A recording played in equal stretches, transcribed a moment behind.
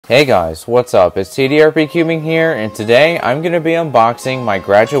Hey guys, what's up? It's TDRP Cubing here, and today I'm going to be unboxing my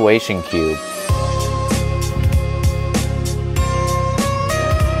graduation cube.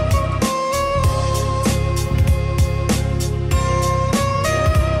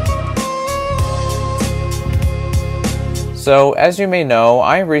 So, as you may know,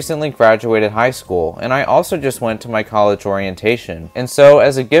 I recently graduated high school, and I also just went to my college orientation. And so,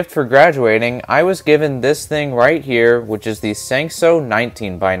 as a gift for graduating, I was given this thing right here, which is the SengSo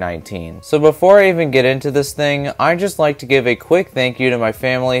 19x19. So before I even get into this thing, I'd just like to give a quick thank you to my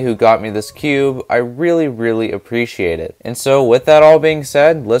family who got me this cube. I really appreciate it. And so, with that all being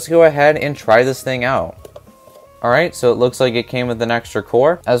said, let's go ahead and try this thing out. Alright, so it looks like it came with an extra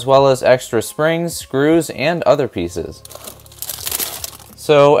core, as well as extra springs, screws, and other pieces.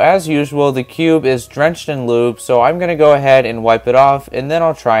 So, as usual, the cube is drenched in lube, so I'm going to go ahead and wipe it off, and then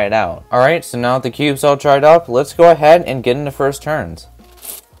I'll try it out. Alright, so now that the cube's all tried up, let's go ahead and get into first turns.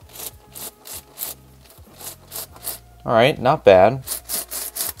 Alright, not bad.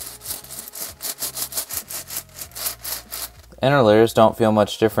 Inner layers don't feel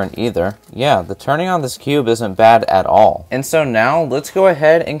much different either. Yeah, the turning on this cube isn't bad at all. And so now, let's go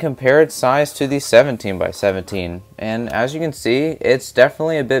ahead and compare its size to the 17x17. And as you can see, it's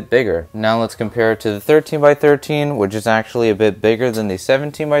definitely a bit bigger. Now let's compare it to the 13x13, which is actually a bit bigger than the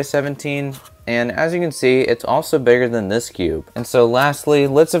 17x17. And as you can see, it's also bigger than this cube. And so lastly,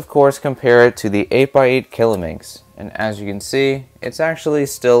 let's of course compare it to the 8x8 Kilominx. And as you can see, it's actually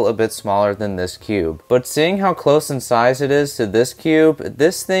still a bit smaller than this cube. But seeing how close in size it is to this cube,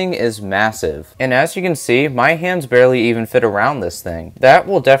 this thing is massive. And as you can see, my hands barely even fit around this thing. That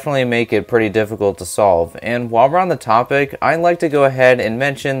will definitely make it pretty difficult to solve. And while we're on the topic, I'd like to go ahead and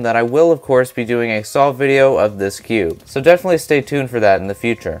mention that I will of course be doing a solve video of this cube. So definitely stay tuned for that in the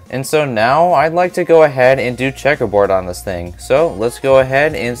future. And so now, I'd like to go ahead and do checkerboard on this thing. So let's go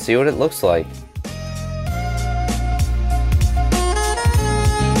ahead and see what it looks like.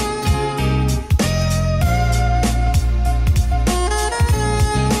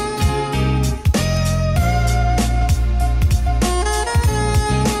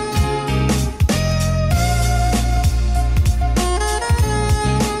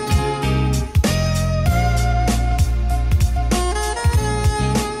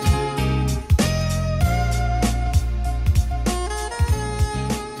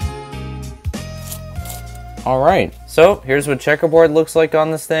 Alright, so here's what checkerboard looks like on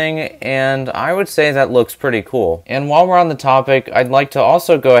this thing, and I would say that looks pretty cool. And while we're on the topic, I'd like to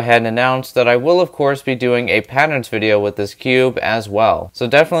also go ahead and announce that I will of course be doing a patterns video with this cube as well. So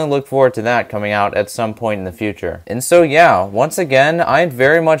definitely look forward to that coming out at some point in the future. And so yeah, once again, I'd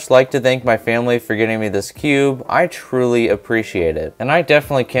very much like to thank my family for getting me this cube. I truly appreciate it. And I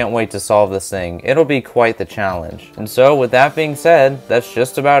definitely can't wait to solve this thing. It'll be quite the challenge. And so with that being said, that's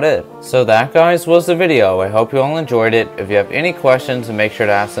just about it. So that, guys, was the video. I hope you all enjoyed it. If you have any questions, make sure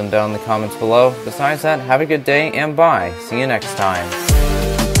to ask them down in the comments below. Besides that, have a good day and bye. See you next time.